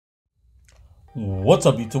What's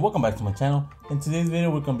up YouTube, welcome back to my channel. In today's video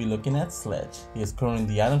we're going to be looking at Sledge. He is currently in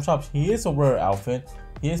the item shop. He is a rare outfit.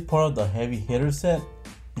 He is part of the heavy hitter set.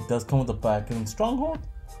 He does come with a backling stronghold.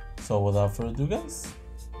 So without further ado guys,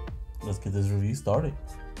 let's get this review started.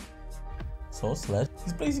 So Sledge,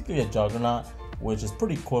 he's basically a juggernaut, which is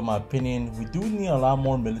pretty cool in my opinion. We do need a lot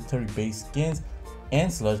more military based skins, and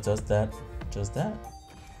Sledge does that, just that.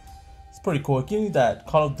 It's pretty cool. It gives me that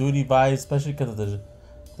Call of Duty vibe, especially because of the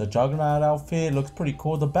Juggernaut outfit. Looks pretty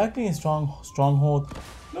cool. The backling stronghold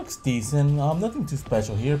looks decent. Nothing too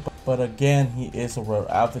special here, but again, he is a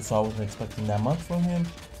rare outfit, so I wasn't expecting that much from him.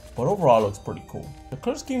 But overall, looks pretty cool. The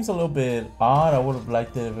color scheme's a little bit odd. I would have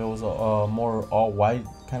liked it if it was a more all white,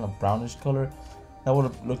 kind of brownish color. That would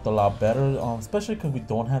have looked a lot better, especially because we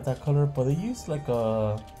don't have that color. But they used like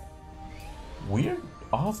a weird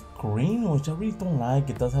off green, which I really don't like.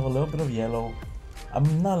 It does have a little bit of yellow.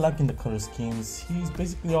 I'm not liking the color schemes. He's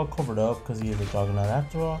basically all covered up because he is a juggernaut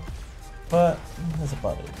after all. But that's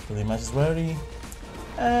about it. Do they match his rarity?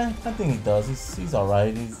 I think he does. He's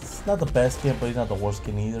alright. He's not the best skin, but he's not the worst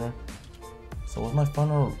skin either. So what's my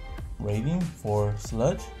final rating for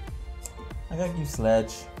Sledge? I gotta give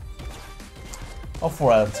Sledge a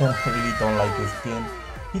 4 out of 10. I really don't like this skin.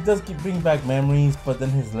 He does keep bringing back memories, but then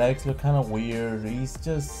his legs look kind of weird. He's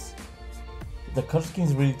just... the color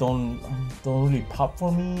schemes really don't really pop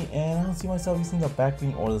for me, and I don't see myself using the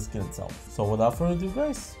backling or the skin itself. So without further ado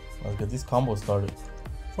guys, let's get these combos started.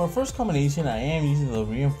 For our first combination, I am using the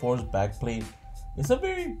reinforced backplate. It's a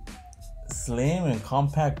very slim and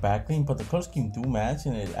compact backling, but the color scheme do match,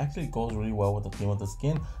 and it actually goes really well with the theme of the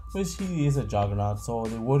skin, which he is a juggernaut, so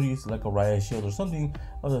they would use like a riot shield or something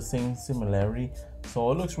of the same similarity.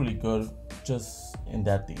 So it looks really good just in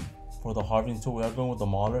that theme. For the harvesting tool, we are going with the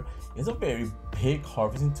mauler. It's a very big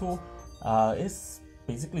harvesting tool. It's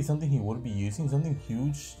basically something he would be using, something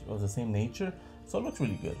huge of the same nature, so it looks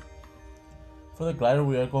really good. For the glider,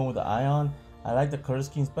 we are going with the ion. I like the color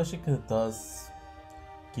scheme, especially because it does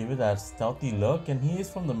give it that stealthy look, and he is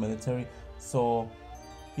from the military, so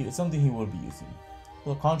it's something he would be using.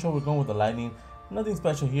 For the control, we're going with the lightning. Nothing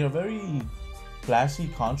special here, very flashy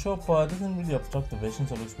control, but it doesn't really obstruct the vision,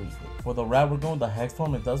 so it looks really good. For the wrap, we're going with the hex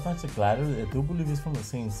form. It does match the glider. I do believe it's from the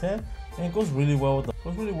same set, and it goes really well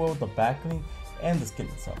with the backling and the skin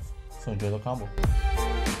itself. So enjoy the combo.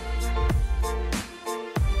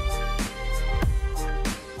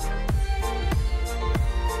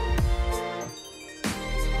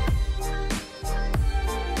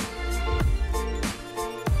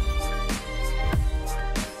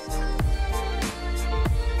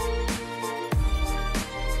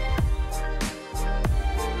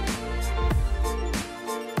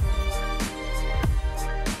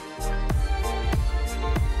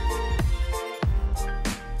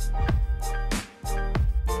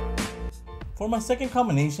 For my second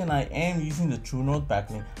combination, I am using the True North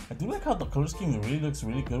backling. I do like how the color scheme really looks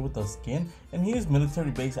really good with the skin, and he is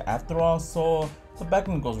military based after all, so the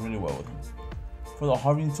backling goes really well with him. For the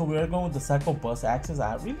harvesting tool, we are going with the Psycho Bus Axes.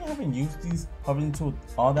 I really haven't used these harvesting tools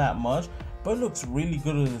all that much, but it looks really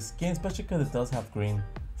good with the skin, especially because it does have green.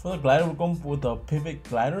 For the glider, we're going with the Pivot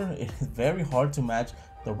Glider. It is very hard to match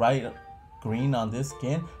the right green on this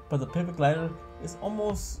skin, but the Pivot Glider is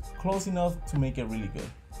almost close enough to make it really good.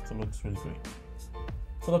 So it looks really great.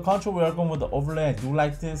 For the control, we are going with the overlay. I do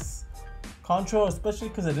like this control, especially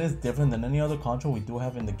because it is different than any other control we do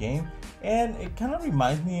have in the game, and it kind of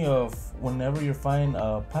reminds me of whenever you're fighting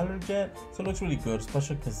a pilot jet, so it looks really good,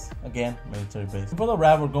 especially because again, military base. For the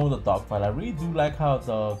wrap, we're going with the dogfight. I really do like how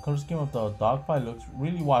the color scheme of the dogfight looks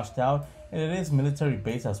really washed out, and it is military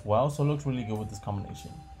base as well, so it looks really good with this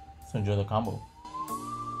combination. So enjoy the combo.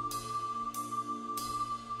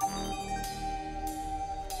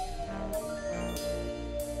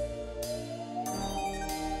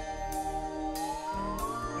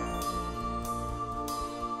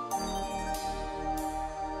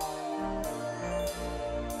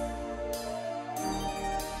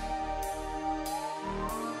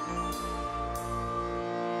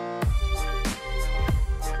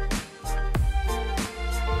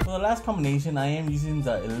 For the last combination, I am using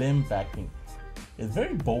the limb backing. It's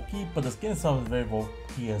very bulky, but the skin itself is very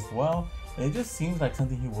bulky as well, and it just seems like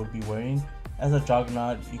something he would be wearing. As a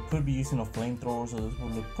juggernaut, he could be using a flamethrower, so this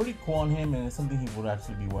would look pretty cool on him, and it's something he would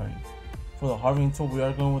actually be wearing. For the harvesting tool, we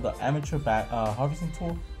are going with the amateur harvesting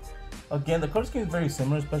tool. Again, the color scheme is very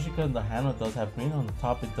similar, especially because the handle does have green. On the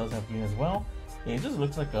top, it does have green as well. And it just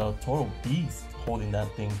looks like a total beast holding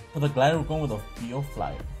that thing. For the glider, we're going with a field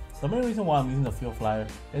flyer. The main reason why I'm using the field flyer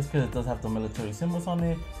is because it does have the military symbols on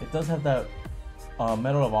it. It does have that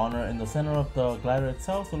Medal of Honor in the center of the glider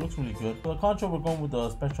itself, so it looks really good. For the control, we're going with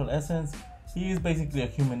the Spectral Essence. He is basically a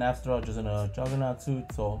human after all, just in a juggernaut suit,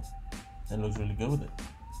 so it looks really good with it.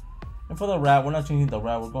 And for the wrap, we're not changing the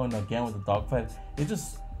wrap, we're going again with the dogfight. It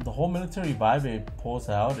just, the whole military vibe it pulls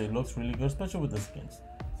out, it looks really good, especially with the skin.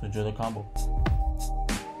 So enjoy the combo.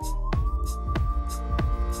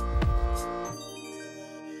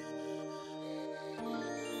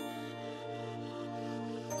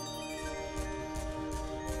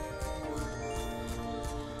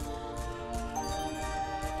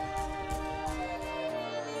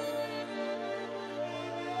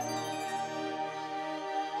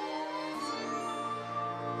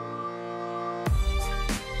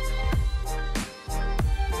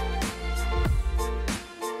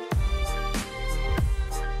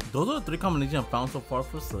 Those are the 3 combinations I found so far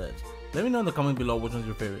for Sledge. Let me know in the comments below which one's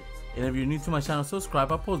your favorite. And if you're new to my channel,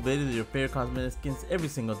 subscribe. I post videos of your favorite cosmetic skins every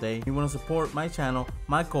single day. If you want to support my channel,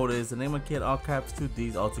 my code is Enigma Kid, all caps 2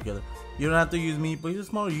 D's all together. You don't have to use me, but he's a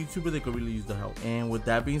smaller YouTuber that could really use the help. And with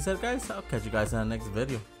that being said, guys, I'll catch you guys in the next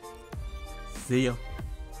video. See ya.